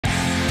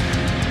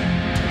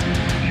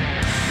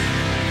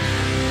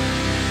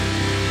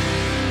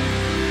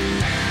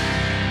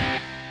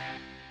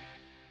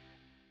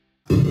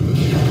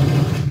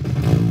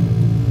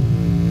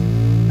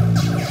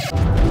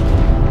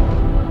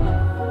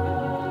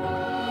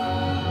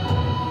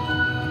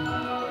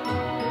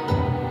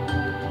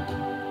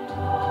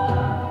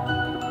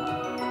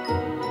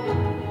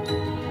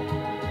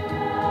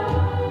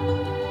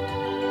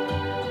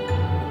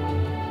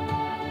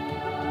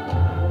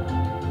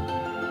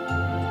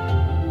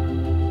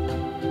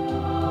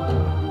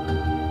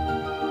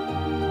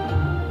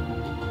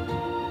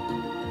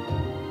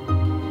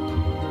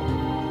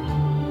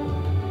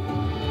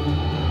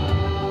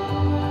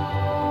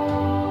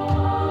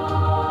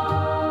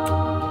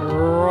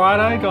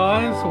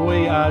Alright guys,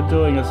 we are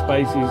doing a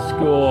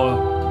SpacieScore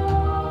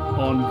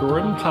on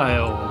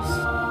Grimtails,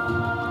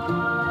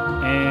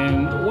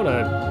 and what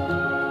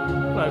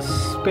a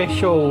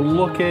special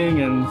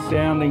looking and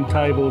sounding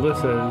table this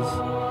is.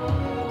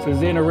 It's a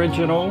Zen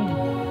original,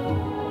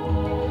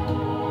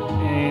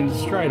 and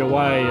straight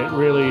away it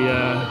really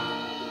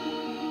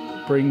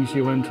brings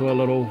you into a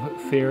little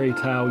fairy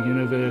tale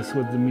universe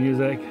with the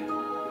music.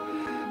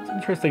 Some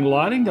interesting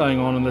lighting going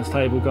on in this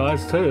table,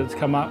 guys, too. It's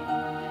come up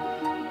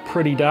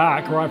pretty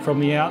dark right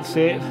from the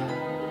outset.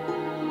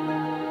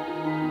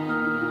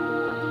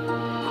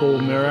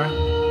 Cool mirror.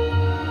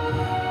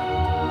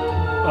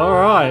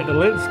 Alright,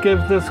 let's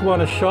give this one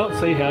a shot,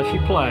 see how she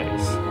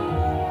plays.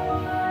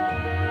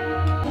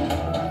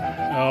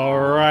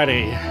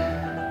 Alrighty.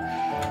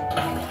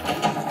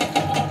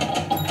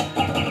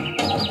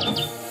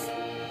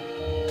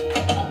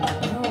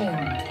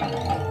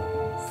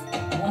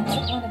 Once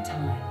upon a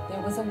time,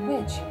 there was a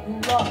witch who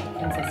locked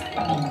Princess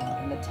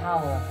Camomile in the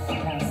tower of her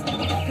castle.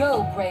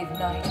 Go, brave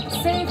knight,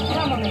 save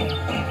Camomile!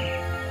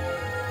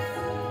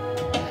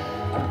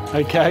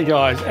 Okay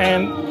guys,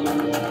 and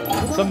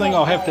something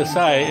I'll have to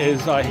say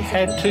is I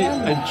had to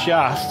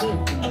adjust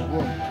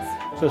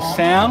the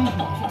sound.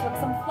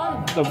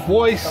 The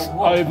voice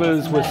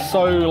overs were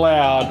so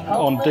loud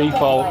on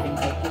default,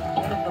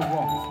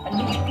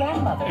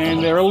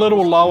 and they're a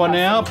little lower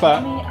now,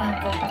 but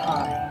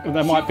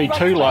they might be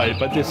too low,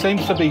 but there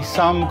seems to be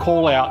some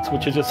call outs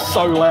which are just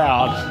so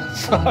loud,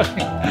 so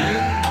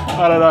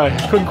I don't know,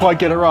 couldn't quite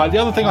get it right. The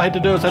other thing I had to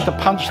do is I had to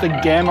punch the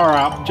gamma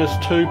up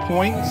just 2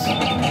 points.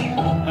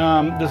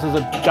 This is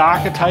a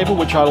darker table,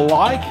 which I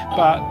like,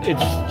 but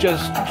it's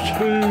just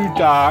too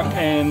dark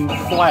and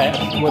flat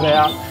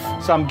without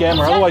some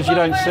gamma. Otherwise you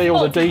don't see all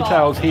the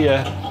details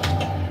here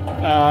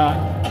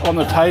on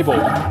the table.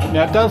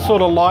 Now it does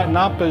sort of lighten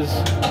up as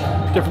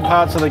different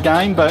parts of the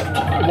game, but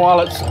while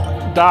it's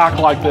dark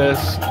like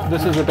this,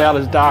 this is about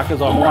as dark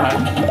as I want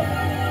it.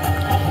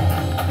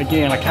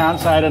 Again, I can't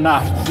say it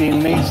enough, Zen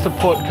needs to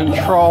put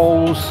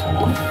controls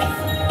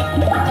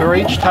for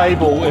each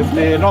table. If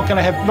they're not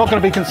going to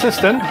be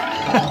consistent,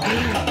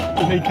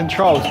 you need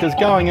controls, because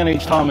going in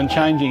each time and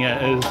changing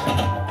it is,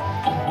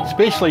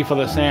 especially for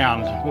the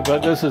sound.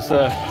 But this is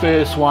the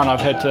first one I've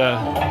had to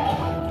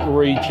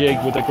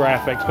rejig with the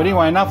graphics. But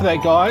anyway, enough of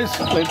that, guys.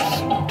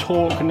 Let's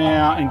talk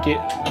now and get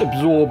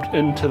absorbed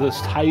into this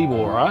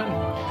table, right?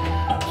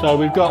 So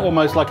we've got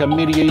almost like a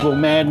medieval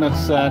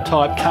madness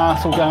type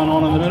castle going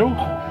on in the middle.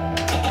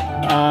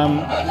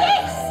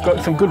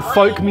 Got some good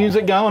folk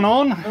music going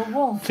on.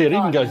 See, it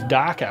even goes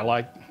darker,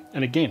 like,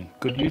 and again,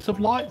 good use of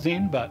light,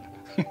 Zen, but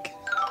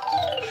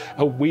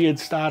a weird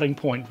starting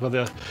point for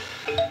the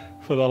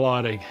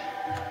lighting.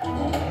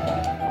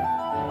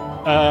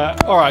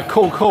 All right,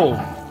 cool.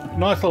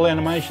 Nice little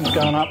animations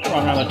going up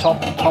right around the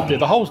top there.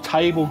 The whole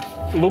table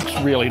looks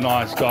really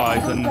nice,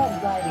 guys, and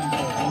like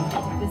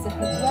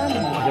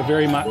a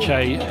very much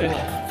a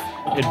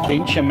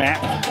adventure map.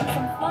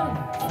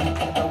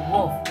 The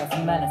wolf was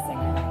menacing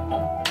him.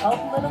 Help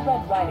Little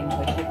Red Riding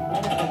Hood get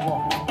rid of the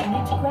wolf and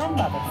reach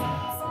grandmother's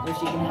house, where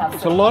she can have.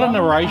 It's a lot of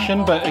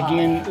narration, but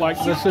again, like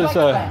this is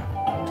a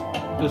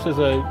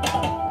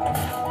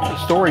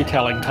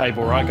storytelling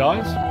table, right,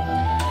 guys?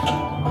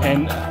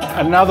 And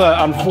another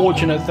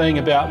unfortunate thing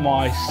about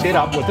my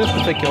setup with this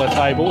particular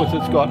table is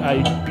it's got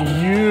a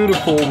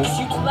beautiful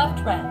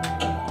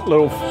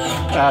little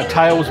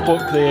Tales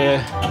book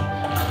there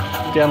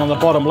down on the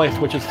bottom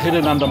left, which is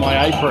hidden under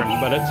my apron,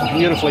 but it's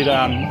beautifully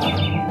done.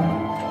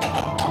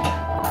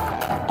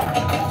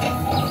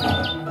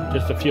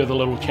 Just a few of the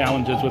little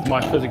challenges with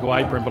my physical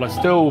apron, but I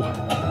still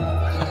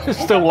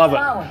love it.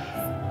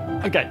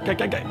 Okay.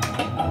 Okay.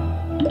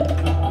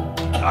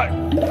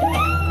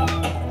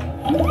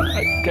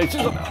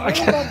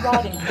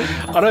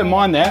 I don't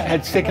mind that.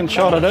 Had second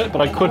shot at it, but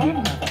I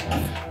couldn't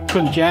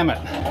jam it.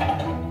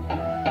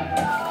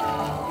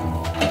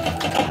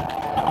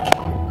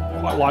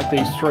 Quite like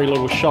these 3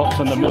 little shots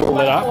in the middle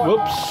lit up.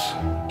 Whoops.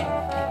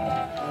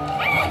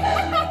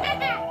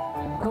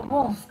 The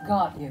wolf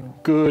got you.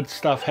 Good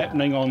stuff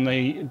happening on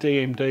the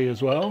DMD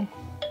as well.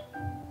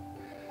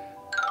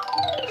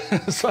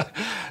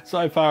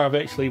 So far I've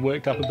actually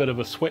worked up a bit of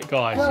a sweat,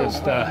 guys.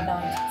 Just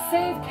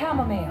save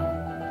Camomile.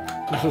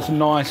 This is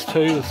nice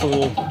too, this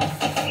little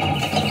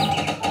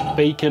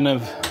beacon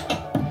of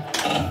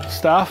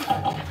stuff.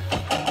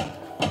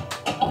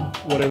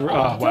 Whatever.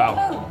 Oh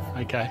wow.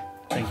 Okay,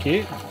 thank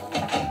you.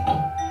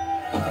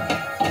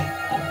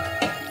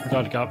 I'm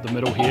going to go up the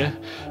middle here.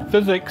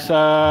 Physics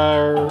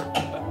are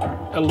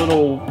a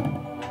little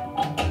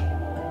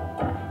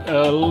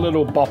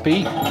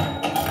boppy,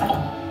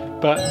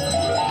 but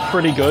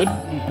pretty good.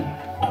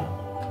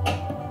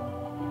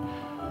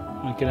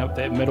 Looking up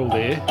that middle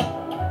there.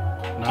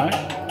 No.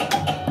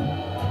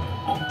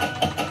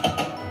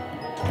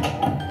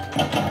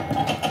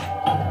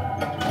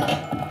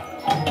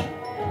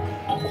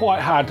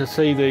 Quite hard to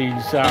see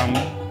these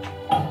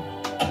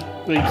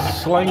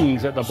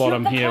slings at the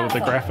bottom here with the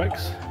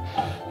graphics.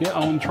 Yeah,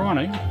 I'm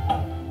trying to.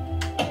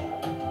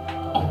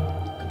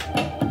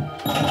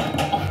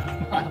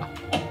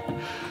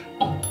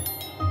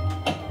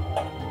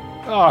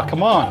 Oh,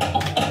 come on.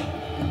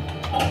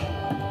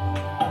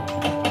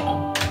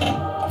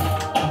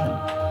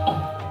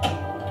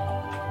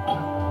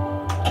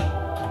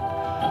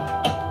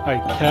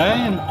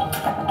 Okay.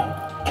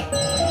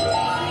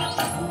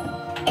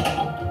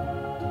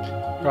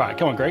 Right,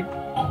 come on, Greg.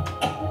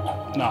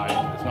 No,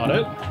 that's not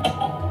it.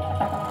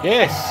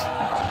 Yes!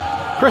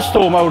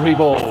 Crystal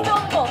multi-ball.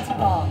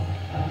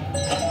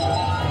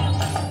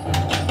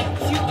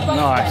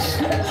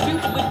 Nice.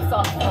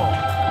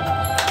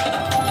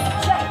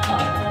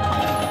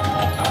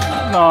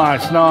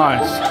 Nice,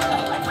 nice.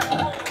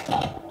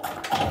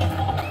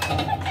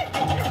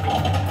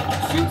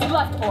 Shoot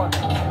left orbit.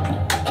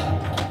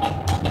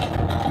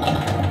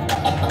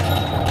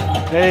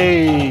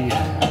 Hey.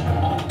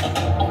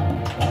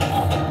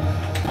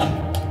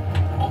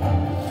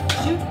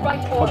 Shoot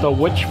right orbit. Got the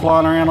witch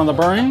flying around on the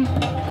broom.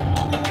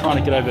 Trying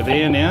to get over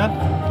there now.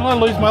 Did I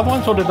lose my other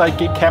ones or did they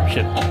get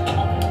captured?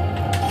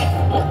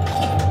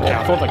 Yeah,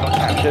 I thought they got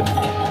captured.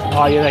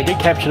 Oh yeah, they get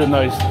captured in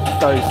those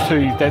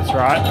two, that's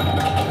right.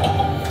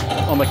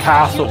 On the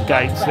castle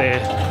gates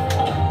there.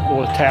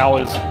 Or the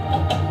towers.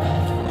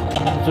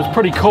 Which is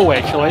pretty cool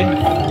actually.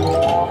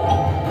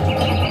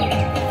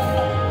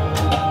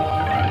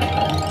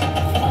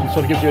 It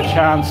sort of gives you a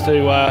chance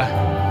to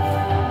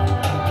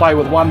play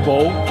with one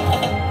ball.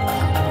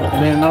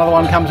 And then another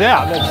one comes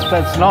out.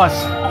 That's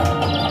nice.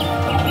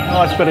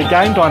 Nice bit of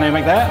game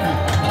dynamic that.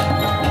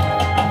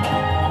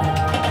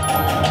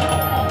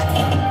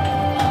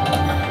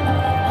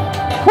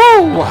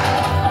 Woo!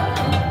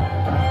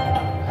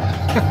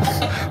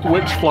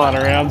 Witch flying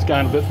around, it's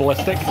going a bit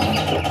ballistic.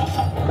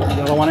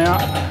 The other one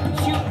out.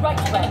 Shoot right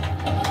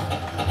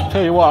left.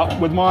 Tell you what,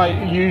 with my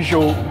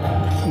usual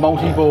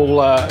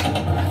multi-ball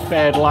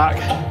bad luck,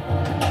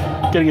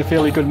 getting a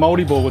fairly good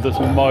multi-ball with this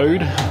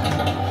mode.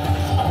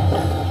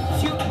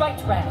 Shoot right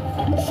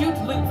round. Shoot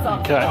loops on.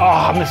 Okay,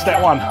 oh, I missed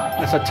that one.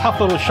 It's a tough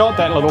little shot,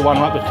 that little one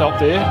right at the top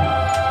there.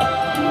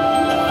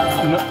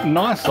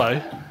 Nice though.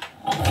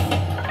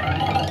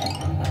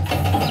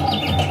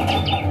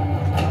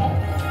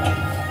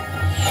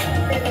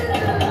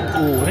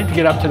 Ooh, I need to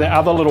get up to the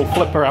other little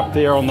flipper up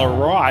there on the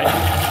right.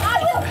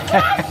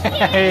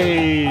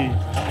 Hey!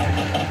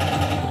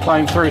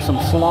 Playing through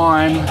some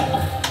slime.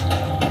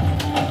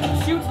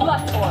 Shoot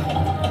left orbit.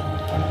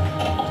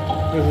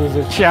 This is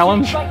a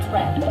challenge. Right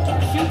round.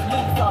 Shoot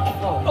loops on the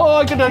floor.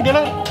 Oh, did I get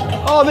it?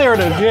 Oh, there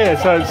it is. Yeah,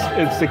 so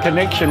it's the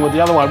connection with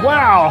the other one.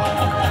 Wow!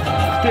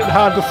 It's getting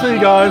hard to see,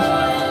 guys.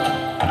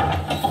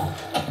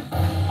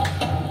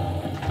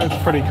 That's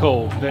pretty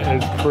cool. That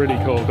is pretty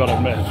cool, gotta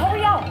admit.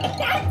 Hurry up!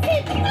 That's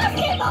it!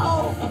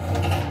 Basketball!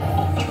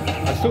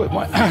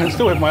 I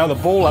still have my other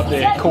ball up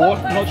there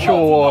caught. Not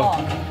sure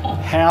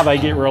how they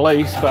get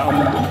released, but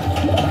I'm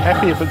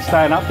happy if it's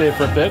staying up there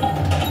for a bit.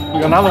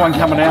 We've got another one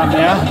coming out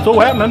now. It's all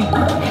happening.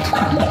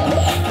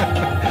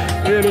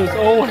 It is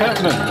all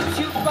happening.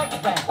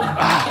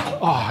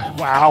 Oh,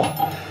 wow.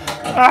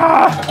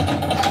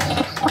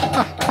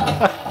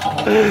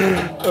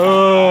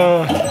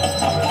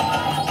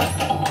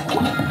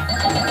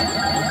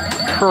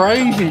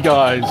 Crazy,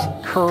 guys.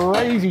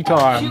 Crazy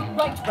time.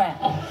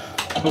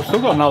 We've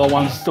still got another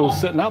one still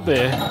sitting up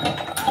there.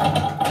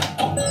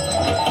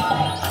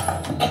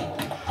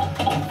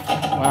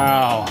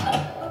 Wow.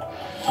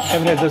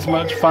 Haven't had this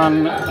much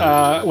fun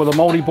with a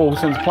multi-ball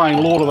since playing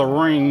Lord of the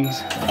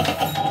Rings.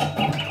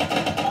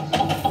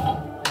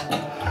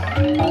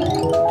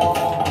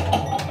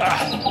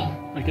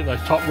 Look at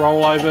those top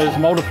rollovers.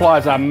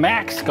 Multipliers are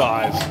max,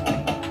 guys.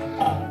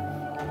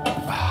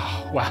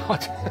 Wow,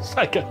 just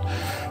take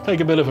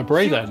a bit of a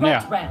breather. Now,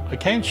 I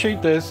can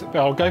shoot this, but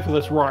I'll go for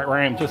this right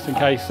ramp just in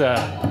case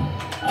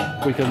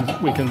we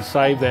can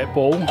save that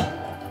ball.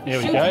 There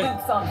we go.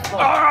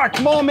 Ah,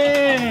 come on,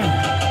 man!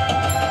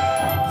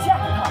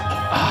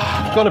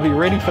 Ah, got to be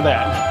ready for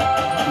that.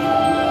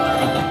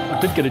 I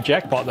did get a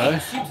jackpot though.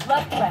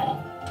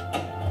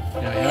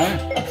 There we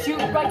go. Shoot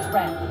right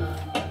round.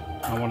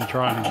 I want to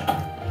try and...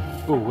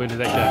 Ooh, where did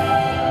that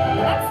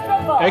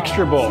go?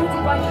 Extra ball. Shoot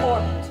right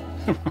orbit.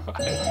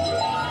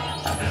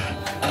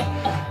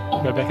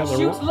 Go back up the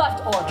Shoot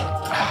left orbit.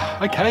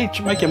 Okay,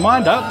 make your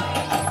mind up.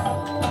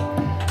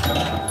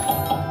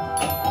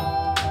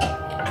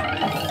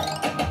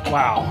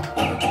 Wow.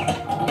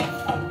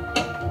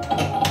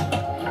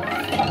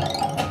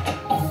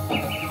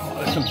 Oh,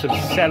 there's some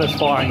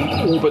satisfying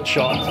orbit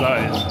shots,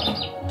 those.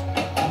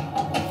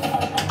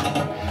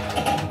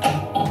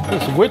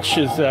 This witch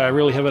is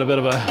really having a bit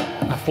of a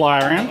fly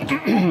around.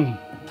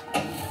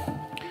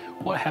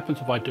 What happens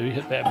if I do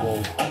hit that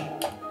ball?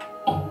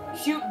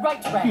 Shoot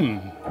right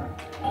round.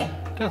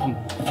 Doesn't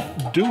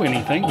do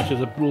anything, which is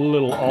a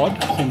little odd.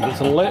 Seems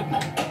it's lit.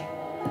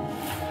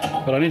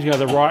 But I need to go to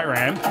the right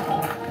ramp.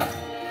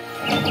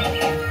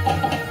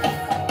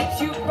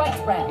 Shoot right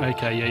round.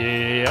 Okay,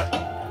 yeah.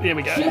 There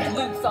we go. Shoot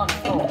loops on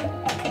floor.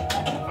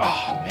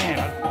 Oh man,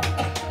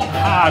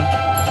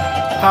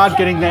 hard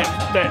getting that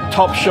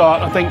top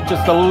shot. I think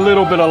just a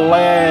little bit of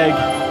lag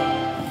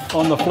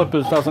on the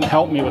flippers doesn't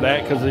help me with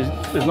that because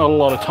there's not a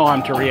lot of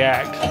time to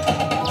react.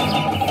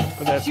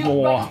 But that's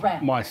more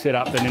my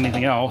setup than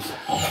anything else.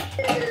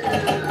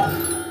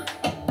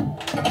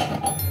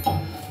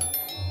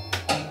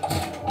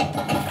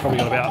 Probably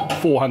got about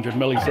 400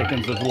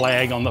 milliseconds of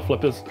lag on the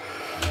flippers,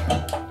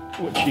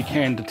 which you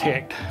can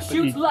detect, but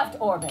Shoot left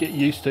orbit. get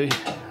used to.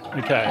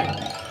 Okay,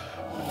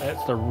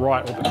 that's the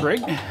right orbit rig.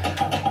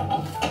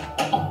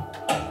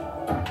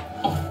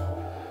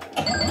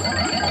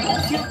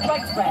 Shoot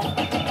right red.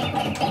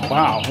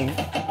 Wow,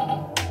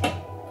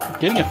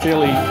 getting a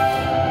fairly...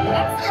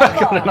 I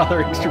got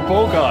another extra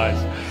ball, guys.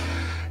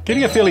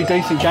 Getting a fairly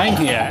decent game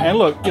here. And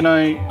look, you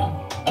know,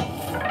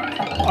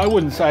 I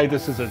wouldn't say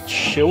this is a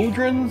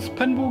children's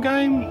pinball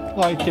game.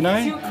 Like, you know,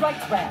 Shoot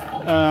right red.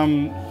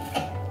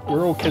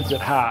 we're all kids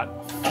at heart,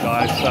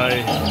 guys, so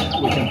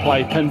we can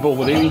play pinball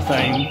with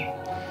anything.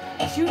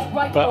 Shoot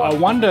right But I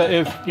orbit. wonder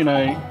if, you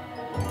know,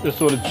 the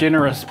sort of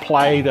generous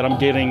play that I'm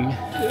getting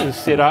is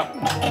set up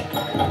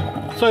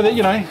so that,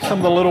 you know, some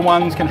of the little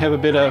ones can have a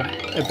better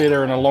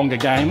and a longer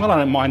game. Well, I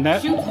don't mind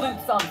that. Shoot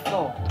loops on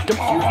floor. Come Shoot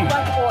on.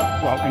 right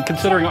orbit. Well, and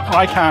considering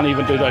I can't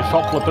even do those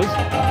top flippers,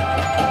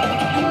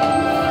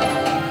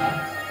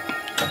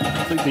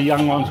 I think the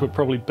young ones would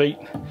probably beat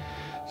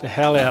the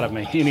hell out of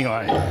me.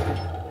 Anyway.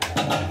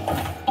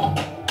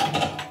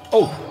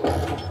 Oh,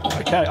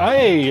 okay.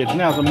 Hey, it's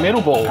now the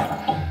metal ball.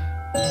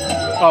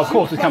 Oh, of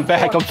course, it's come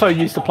back. I'm so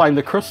used to playing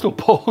the crystal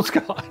balls,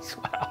 guys.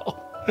 Wow.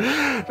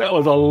 That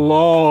was a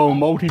long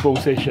multi-ball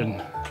session.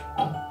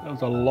 That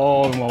was a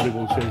long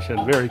multi-ball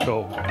session. Very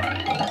cool.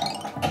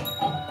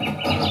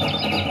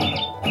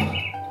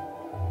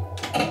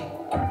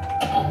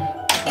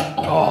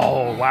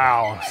 Oh,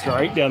 wow.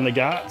 Straight down the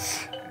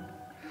guts.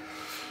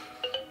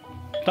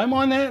 Don't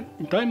mind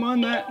that. Don't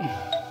mind that.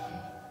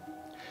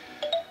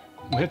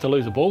 We have to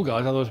lose a ball,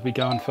 guys, otherwise we'll be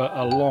going for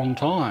a long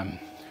time.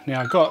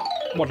 Now, I got,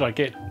 what did I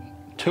get?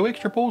 2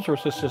 extra balls, or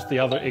is this just the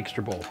other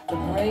extra ball? The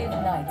brave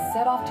knight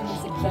set off to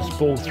his adventure. It's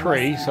ball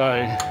 3,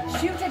 so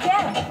Shoot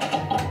again.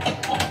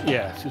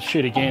 yeah, so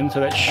shoot again. So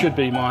that should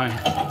be my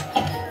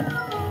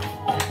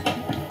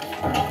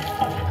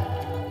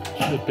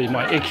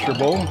extra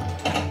ball.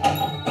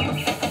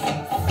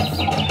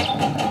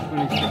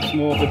 26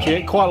 more for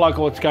jet. Quite like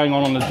what's going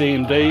on the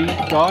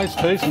DMD, guys,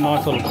 too. Some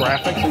nice little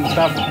graphics and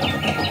stuff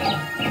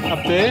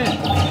up there.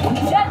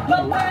 Jet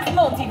bumpers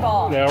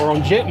multi-ball. Now we're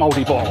on jet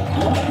multi-ball.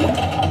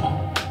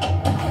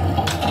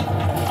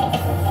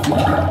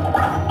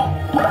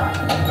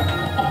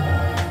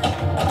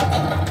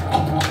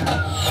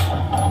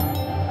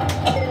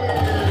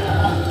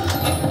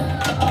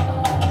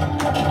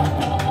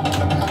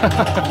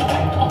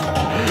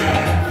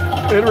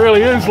 It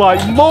really is like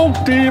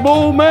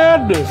multi-ball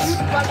madness.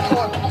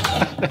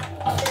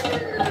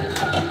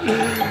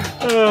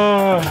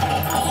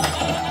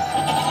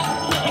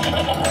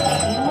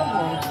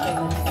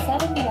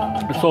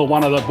 I saw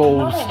one of the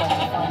balls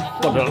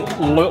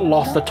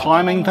lost the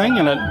timing thing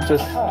and it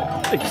just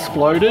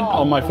exploded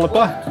on my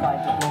flipper.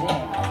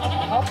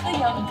 Help the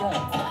young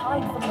goats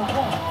hide from the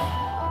wolf.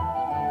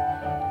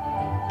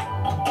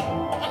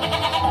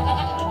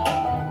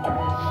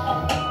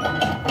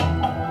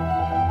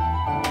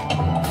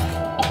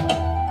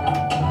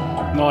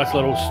 Nice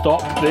little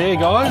stop there,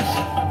 guys.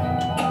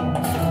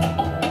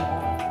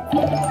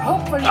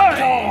 Hopefully,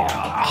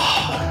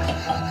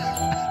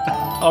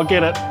 I'll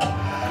get it.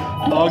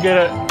 I'll get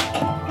it.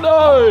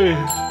 No!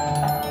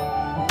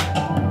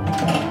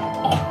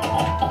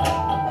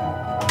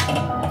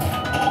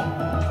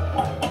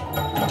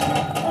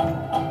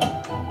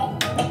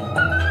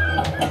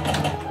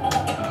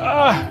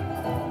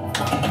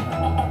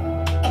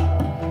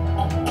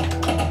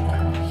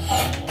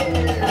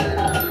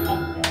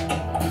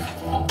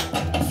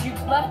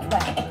 shoot left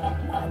right.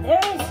 There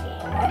is he.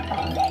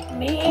 Let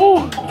me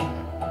in.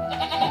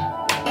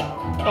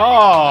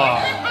 Oh!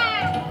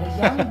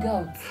 The young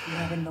goats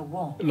live in the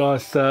wolf.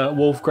 Nice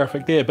wolf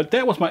graphic there, but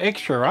that was my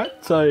extra, right?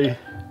 So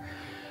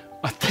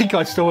I think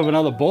I still have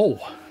another ball.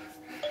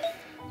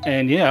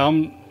 And yeah,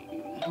 I'm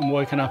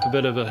working up a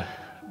bit of a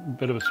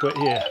sweat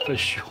here for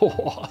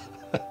sure.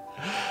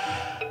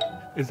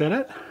 Is that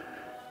it?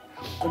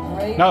 The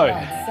brave No.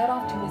 knight set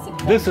off to his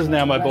adventure. This is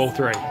now my ball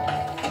 3.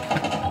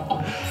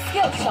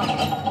 Skill shot.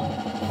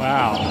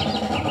 Wow.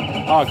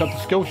 Oh, I got the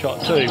skill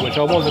shot too, which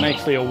I wasn't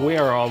actually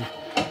aware of.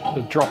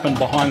 The dropping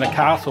behind the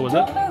castle, is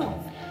it? Don't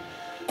move.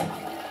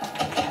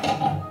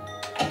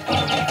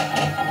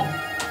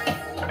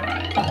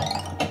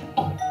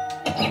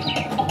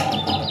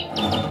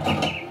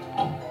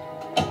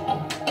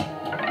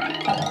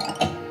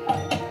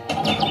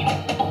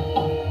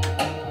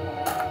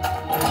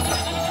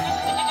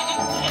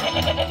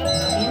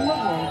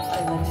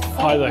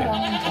 Hi there.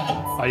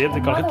 Oh yeah,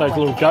 they've got to hit those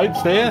little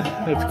goats there.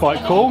 That's quite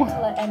cool.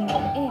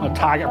 A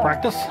target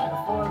practice.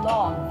 Before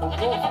long, the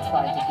wolf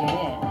tried to get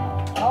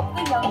in. Help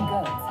the young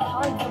goats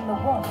hide from the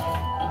wolf.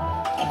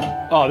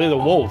 Oh, they're the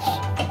wolves,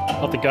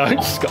 not the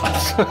goats,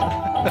 guys.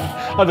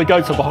 Oh, the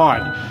goats are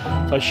behind.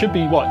 So I should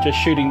be, what, just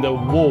shooting the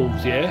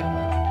wolves, yeah?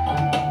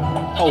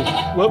 Oh,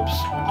 whoops.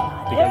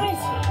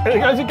 There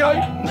goes a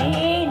goat.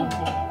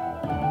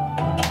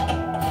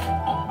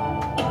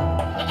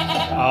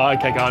 Oh,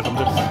 okay, guys, I'm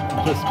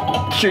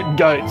just shooting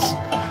goats.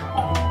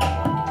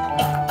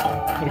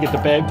 Gotta get the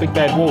big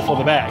bad wolf on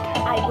the back.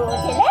 I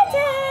brought a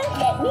letter.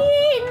 Let me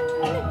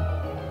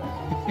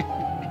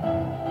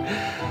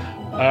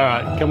in. All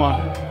right, come on.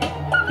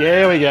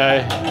 There we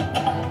go.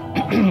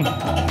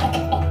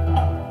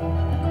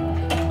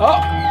 Oh,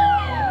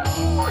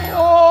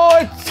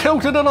 I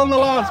tilted it on the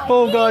last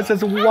ball, guys.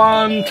 There's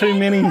one too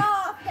many.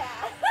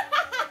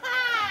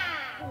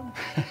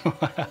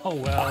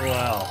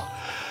 Wow.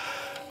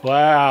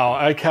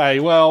 Wow, okay,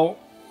 well,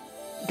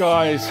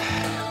 guys,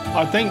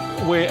 I think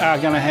we are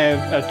going to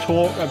have a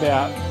talk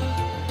about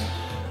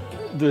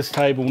this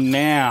table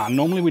now.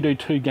 Normally we do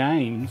 2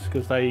 games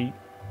because they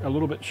are a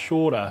little bit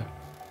shorter,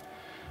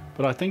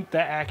 but I think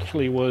that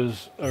actually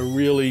was a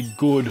really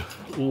good,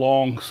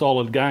 long,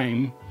 solid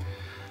game.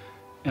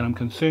 And I'm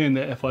concerned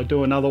that if I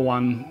do another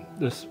one,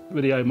 this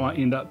video might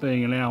end up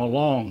being an hour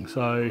long.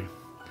 So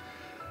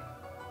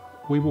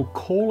we will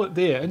call it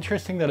there.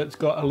 Interesting that it's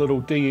got a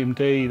little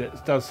DMD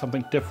that does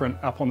something different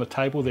up on the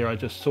table there I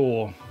just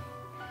saw,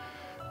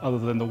 other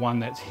than the one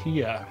that's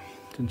here.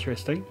 It's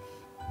interesting.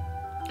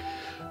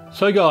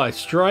 So guys,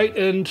 straight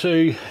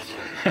into,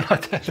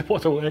 it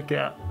was a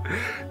workout.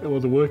 It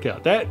was a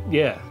workout. That,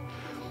 yeah.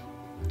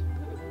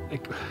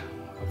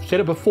 I've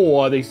said it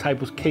before, these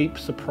tables keep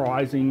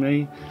surprising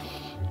me.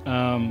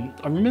 I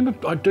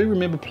do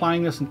remember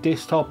playing this on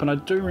desktop, and I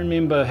do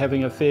remember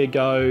having a fair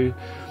go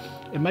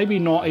and maybe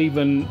not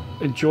even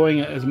enjoying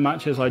it as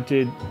much as I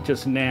did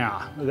just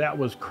now. That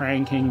was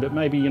cranking, but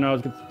maybe, you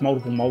know,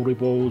 multiple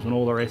multi-balls and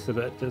all the rest of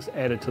it just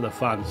added to the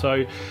fun.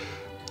 So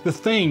the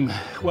theme,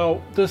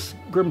 well, this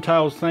Grim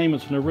Tales theme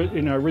is an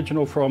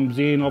original from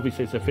Zen.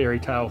 Obviously it's a fairy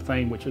tale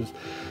theme, which is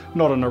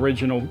not an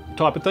original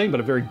type of theme, but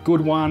a very good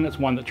one. It's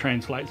one that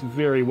translates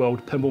very well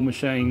to pinball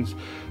machines.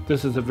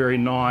 This is a very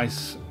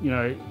nice, you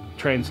know,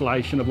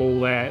 translation of all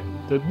that.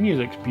 The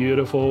music's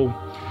beautiful.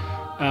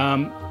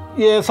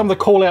 Yeah, some of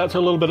the call outs are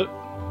a little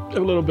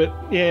bit,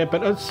 yeah,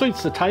 but it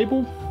suits the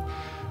table.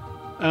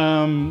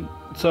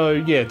 So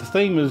yeah, the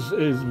theme is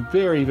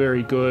very,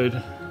 very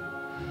good.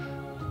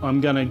 I'm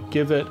gonna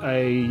give it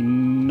a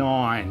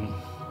 9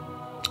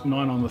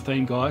 on the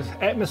theme, guys.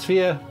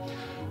 Atmosphere,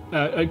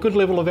 a good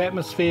level of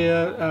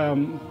atmosphere.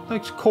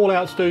 Those call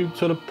outs do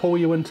sort of pull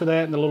you into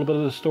that, and a little bit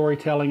of the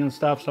storytelling and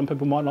stuff. Some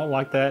people might not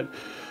like that.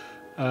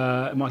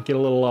 It might get a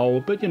little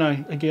old, but you know,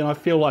 again, I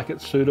feel like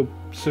it's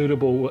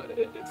suitable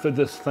for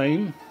this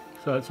theme,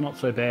 so it's not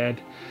so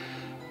bad.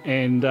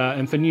 And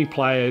for new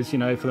players, you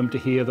know, for them to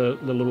hear the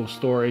little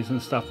stories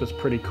and stuff is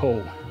pretty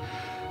cool.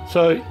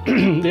 So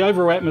the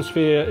overall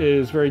atmosphere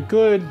is very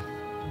good,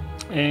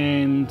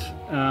 and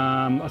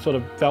I sort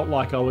of felt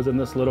like I was in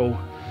this little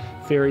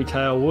fairy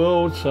tale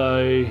world,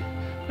 so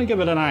I'm gonna give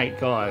it an 8,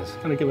 guys.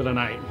 I'm gonna give it an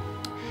 8.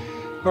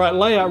 All right,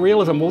 layout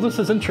realism. Well, this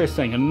is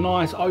interesting. A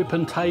nice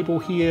open table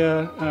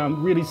here.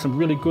 Really, some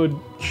really good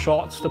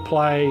shots to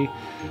play,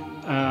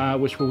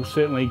 which we'll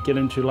certainly get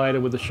into later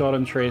with the shot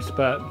interest.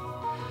 But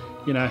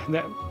you know,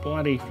 that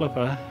bloody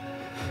flipper,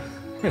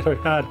 very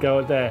hard go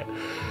at that.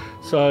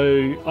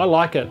 So I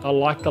like it. I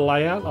like the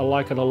layout. I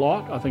like it a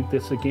lot. I think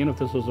this, again, if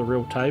this was a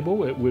real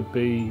table, it would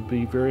be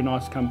very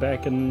nice to come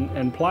back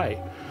and play.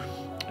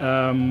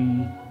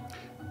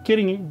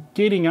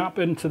 Getting up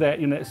into that,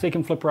 you know,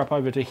 second flipper up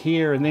over to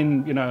here, and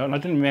then, you know, and I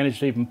didn't manage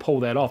to even pull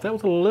that off. That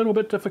was a little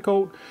bit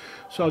difficult,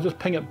 so I'll just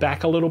ping it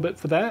back a little bit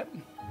for that.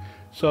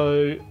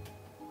 So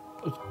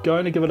I was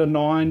going to give it a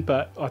 9,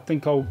 but I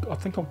think I'll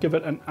give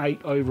it an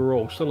 8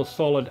 overall. Still a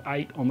solid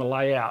 8 on the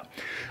layout.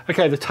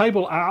 Okay, the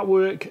table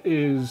artwork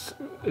is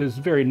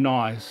very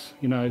nice.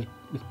 You know,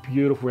 it's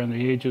beautiful around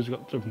the edges.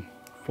 Got some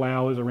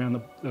flowers around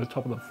the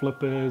top of the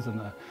flippers, and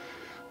the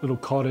little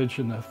cottage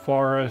and the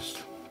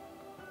forest.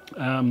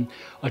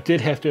 I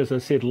did have to, as I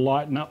said,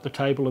 lighten up the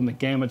table and the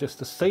gamma just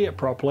to see it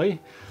properly,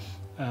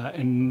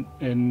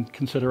 in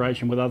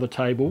consideration with other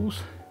tables.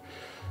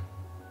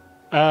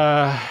 You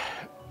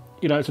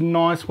know, it's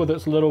nice with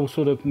its little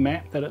sort of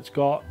map that it's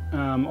got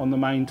on the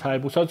main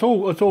table. So it's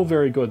all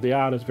very good. The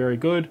art is very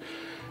good.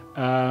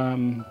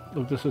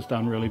 This is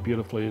done really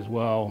beautifully as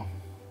well.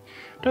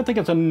 I don't think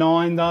it's a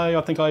 9 though.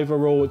 I think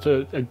overall it's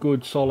a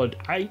good solid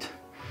 8.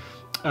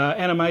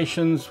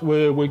 Animations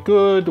were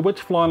good. The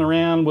witch flying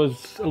around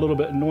was a little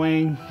bit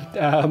annoying,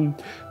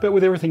 but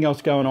with everything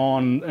else going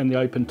on in the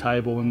open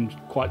table and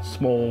quite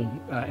small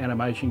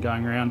animation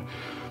going around,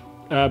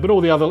 but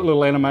all the other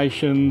little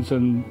animations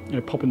and, you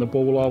know, popping the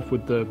ball off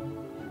with the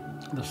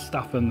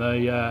stuff in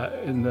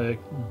the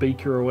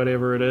beaker or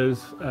whatever it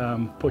is,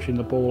 pushing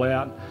the ball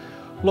out.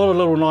 A lot of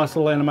little nice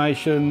little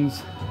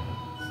animations,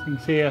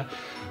 things here.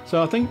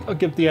 So I think I'll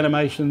give the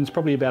animations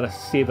probably about a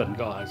 7,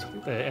 guys.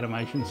 The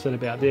animations sit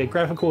about there.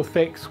 Graphical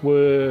effects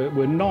were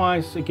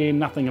nice. Again,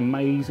 nothing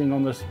amazing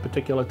on this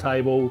particular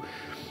table.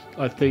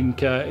 I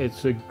think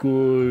it's a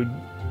good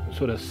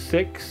sort of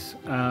 6.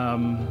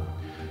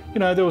 You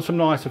know, there were some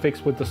nice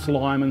effects with the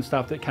slime and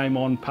stuff that came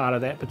on part of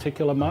that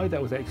particular mode.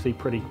 That was actually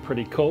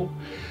pretty cool.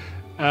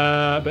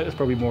 But it's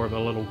probably more of a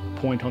little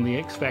point on the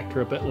X factor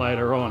a bit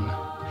later on.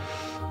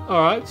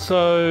 All right,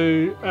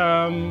 so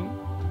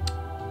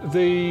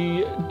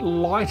the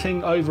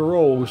lighting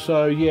overall,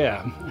 so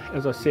yeah,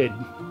 as I said,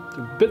 it's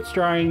a bit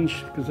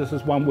strange because this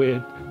is one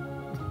where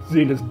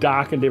Zen has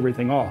darkened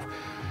everything off.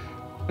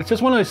 It's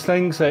just one of those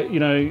things that, you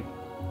know,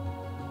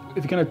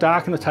 if you're going to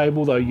darken the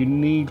table though, you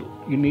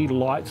need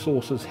light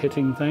sources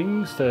hitting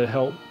things to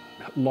help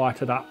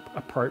light it up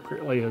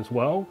appropriately as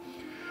well.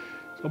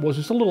 So it was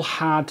just a little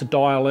hard to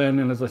dial in,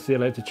 and as I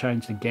said, I had to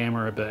change the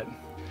gamma a bit.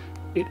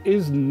 It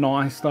is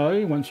nice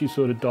though once you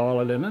sort of dial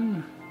it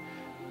in.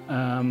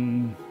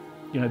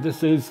 You know,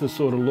 this is the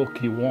sort of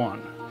look you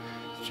want.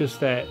 It's just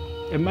that,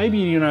 and maybe,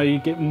 you know, you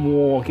get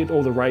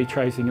all the ray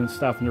tracing and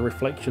stuff, and the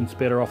reflections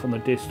better off on the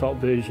desktop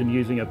version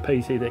using a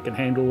PC that can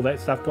handle all that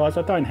stuff, guys.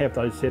 I don't have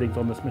those settings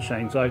on this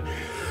machine, so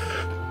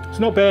it's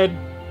not bad.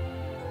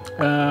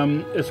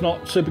 It's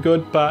not super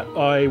good, but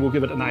I will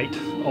give it an 8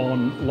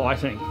 on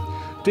lighting.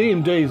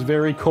 DMD is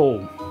very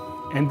cool,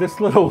 and this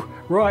little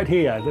right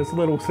here, this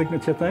little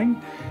signature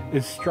thing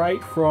is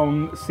straight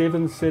from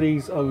 7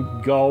 Cities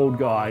of Gold,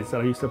 guys,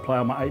 that I used to play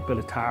on my 8-bit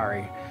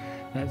Atari.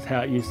 That's how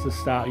it used to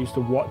start. I used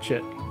to watch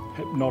it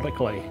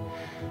hypnotically.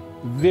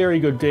 Very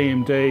good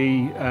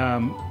DMD,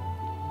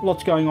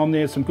 lots going on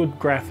there, some good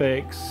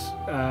graphics,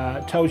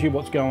 tells you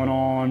what's going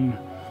on.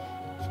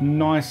 It's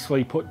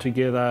nicely put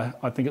together.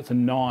 I think it's a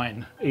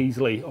 9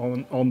 easily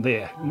on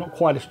there. Not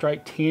quite a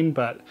straight 10,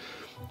 but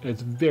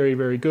it's very,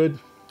 very good.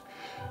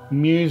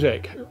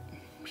 Music,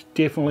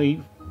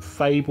 definitely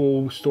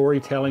Fable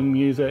storytelling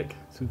music.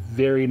 It's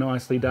very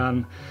nicely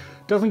done.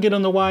 Doesn't get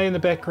in the way in the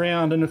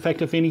background, and in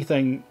fact, if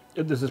anything,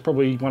 this is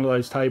probably one of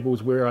those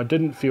tables where I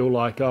didn't feel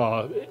like,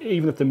 oh,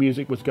 even if the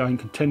music was going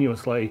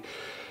continuously,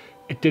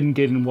 it didn't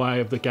get in the way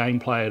of the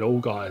gameplay at all,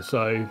 guys.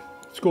 So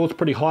scores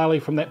pretty highly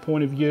from that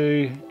point of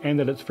view, and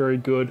that it's very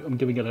good. I'm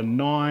giving it a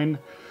 9.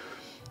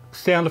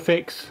 Sound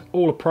effects,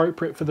 all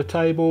appropriate for the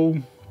table.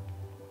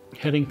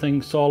 Hitting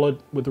things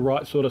solid with the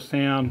right sort of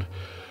sound.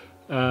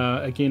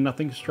 Again,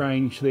 nothing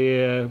strange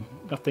there,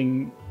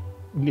 nothing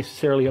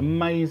necessarily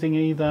amazing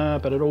either,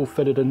 but it all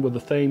fitted in with the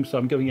theme, so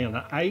I'm giving it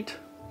an 8.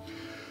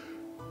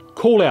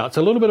 Callouts,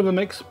 a little bit of a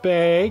mixed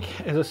bag.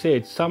 As I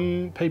said,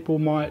 some people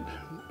might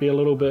be a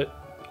little bit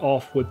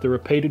off with the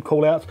repeated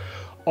callouts.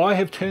 I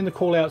have turned the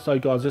callouts though,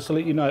 guys, just to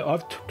let you know,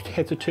 I've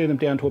had to turn them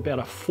down to about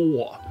a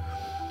 4.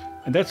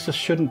 And that just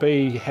shouldn't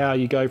be how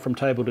you go from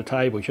table to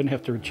table. You shouldn't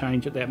have to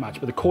change it that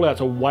much, but the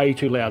callouts are way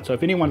too loud. So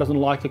if anyone doesn't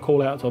like the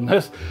callouts on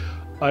this,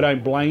 I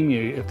don't blame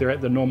you if they're at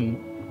the normal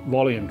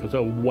volume, because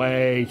they're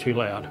way too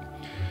loud.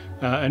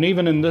 And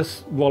even in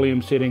this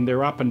volume setting,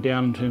 they're up and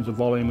down in terms of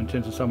volume, in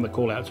terms of some of the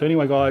callouts. So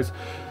anyway, guys,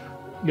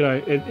 you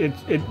know,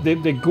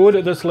 they're good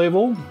at this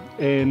level,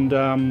 and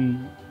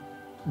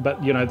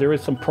but you know, there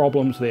is some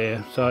problems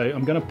there. So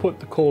I'm going to put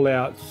the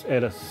callouts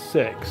at a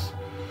 6.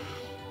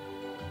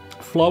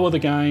 Flow of the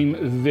game,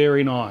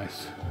 very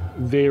nice,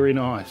 very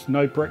nice.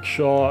 No brick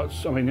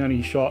shots. I mean, the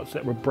only shots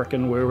that were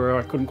bricking where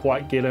I couldn't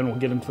quite get in or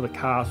get into the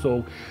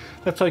castle.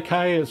 That's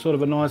okay. It's sort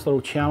of a nice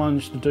little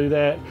challenge to do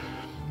that.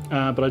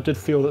 But I did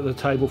feel that the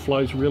table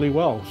flows really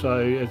well. So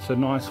it's a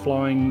nice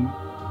flowing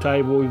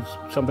table. It's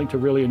something to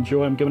really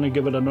enjoy. I'm going to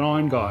give it a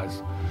 9,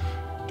 guys.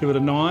 Give it a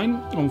 9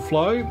 on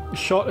flow.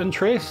 Shot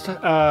interest,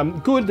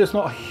 good. There's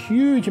not a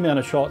huge amount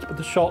of shots, but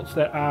the shots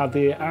that are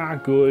there are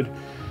good.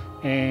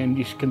 And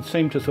you can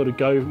seem to sort of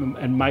go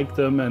and make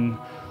them, and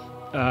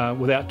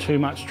without too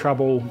much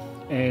trouble.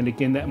 And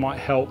again, that might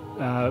help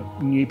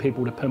new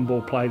people to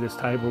pinball play this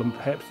table, and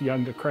perhaps the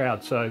younger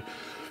crowd. So,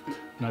 you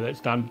know, that's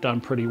done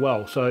pretty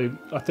well. So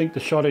I think the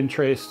shot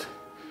interest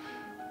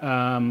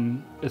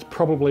is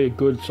probably a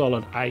good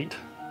solid 8.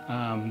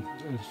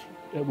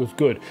 It was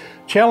good.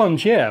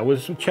 Challenge, yeah, it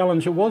was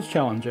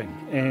challenging,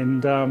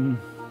 and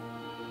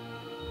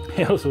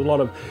there was a lot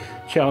of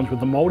challenge with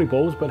the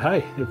multi-balls, but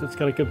hey, if it's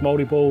going to give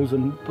multi-balls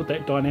and put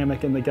that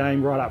dynamic in the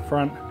game right up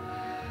front,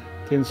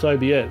 then so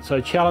be it. So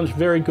challenge,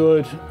 very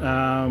good.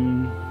 I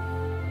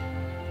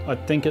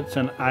think it's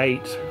an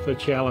 8 for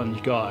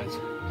challenge, guys.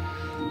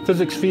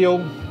 Physics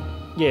feel,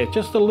 yeah,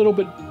 just a little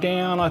bit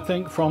down, I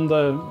think, from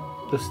the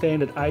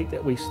standard 8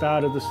 that we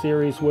started the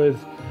series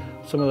with.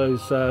 Some of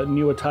those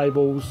newer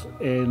tables,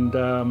 and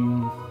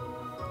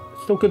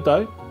still good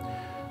though,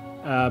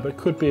 but it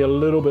could be a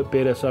little bit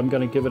better, so I'm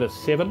going to give it a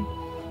 7.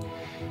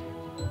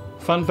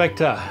 Fun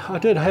factor, I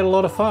had a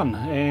lot of fun,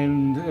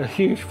 and a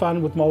huge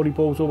fun with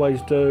multi-balls,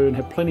 always do, and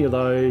have plenty of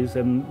those,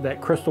 and that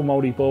crystal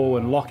multi-ball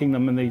and locking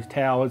them in these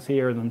towers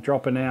here and them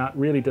dropping out,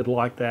 really did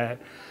like that.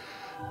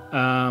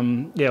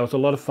 Yeah, it was a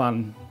lot of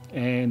fun,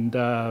 and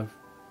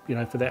you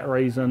know, for that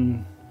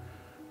reason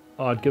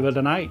I'd give it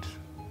an 8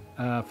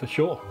 for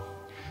sure.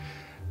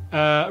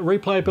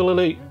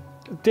 Replayability,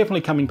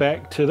 definitely coming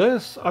back to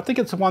this. I think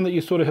it's the one that you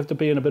sort of have to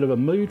be in a bit of a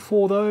mood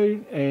for though,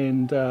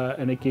 and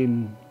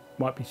again,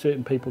 might be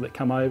certain people that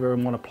come over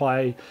and want to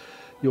play.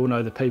 You'll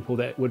know the people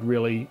that would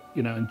really,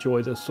 you know,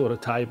 enjoy this sort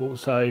of table.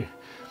 So it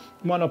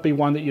might not be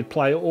one that you'd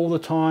play all the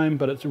time,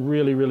 but it's a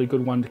really, really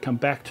good one to come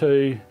back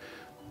to.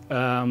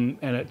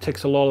 And it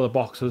ticks a lot of the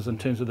boxes in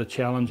terms of the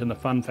challenge and the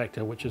fun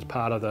factor, which is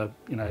part of the,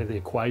 you know, the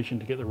equation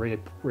to get the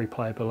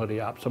replayability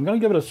up. So I'm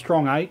going to give it a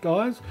strong 8,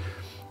 guys.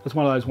 it's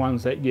one of those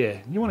ones that, yeah,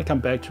 you want to come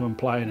back to and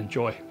play and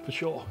enjoy for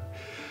sure.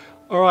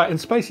 All right, and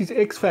Spacies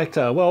X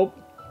Factor. Well,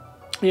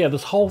 yeah,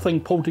 this whole thing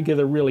pulled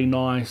together really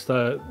nice.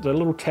 The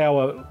little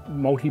tower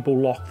multi-ball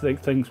lock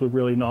things were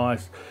really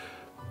nice.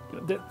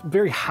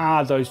 Very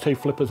hard, those two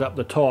flippers up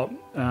the top.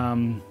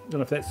 Don't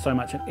know if that's so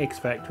much an X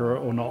factor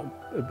or not,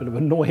 a bit of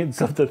annoyance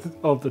of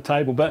the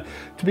table, but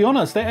to be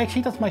honest, that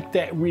actually does make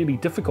that really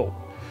difficult,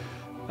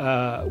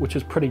 which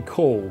is pretty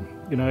cool.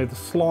 You know, the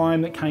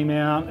slime that came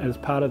out as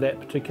part of that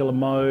particular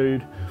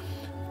mode,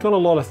 got a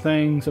lot of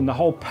things, and the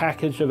whole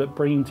package of it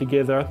bringing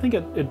together, I think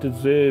it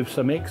deserves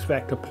some X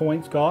factor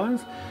points,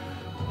 guys.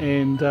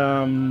 And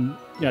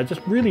you know,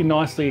 just really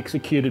nicely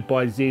executed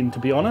by Zen, to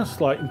be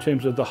honest, like in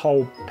terms of the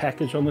whole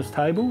package on this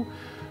table.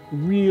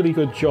 Really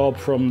good job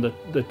from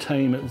the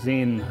team at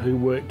Zen who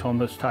worked on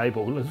this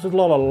table. There's a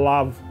lot of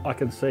love I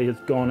can see has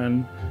gone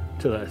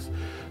into this.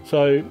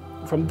 So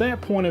from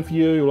that point of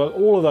view, like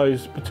all of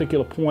those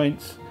particular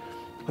points,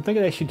 I think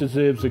it actually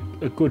deserves a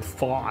good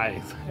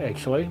 5,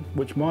 actually,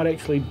 which might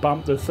actually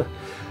bump this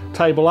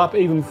table up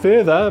even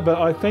further,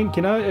 but I think,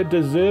 you know, it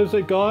deserves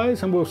it,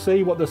 guys, and we'll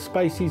see what the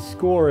Spacies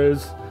score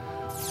is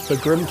for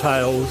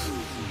Grimtails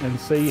and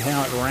see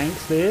how it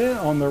ranks there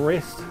on the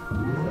rest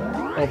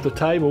of the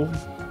table.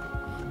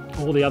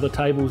 All the other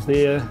tables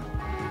there.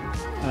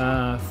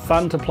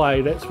 Fun to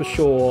play, that's for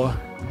sure.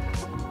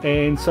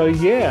 And so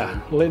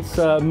yeah, let's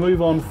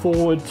move on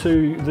forward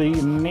to the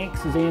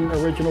next Zen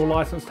original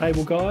license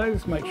table,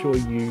 guys. Make sure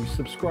you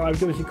subscribe,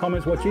 give us your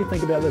comments what you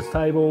think about this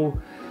table,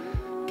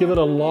 give it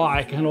a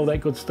like and all that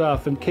good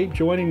stuff, and keep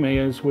joining me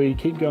as we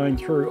keep going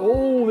through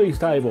all these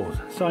tables.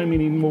 So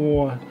many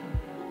more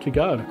to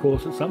go, and of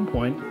course at some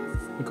point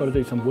we've got to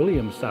do some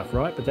Williams stuff,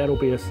 right? But that'll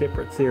be a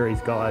separate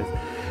series, guys.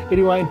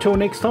 Anyway, until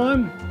next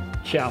time,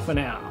 ciao for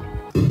now.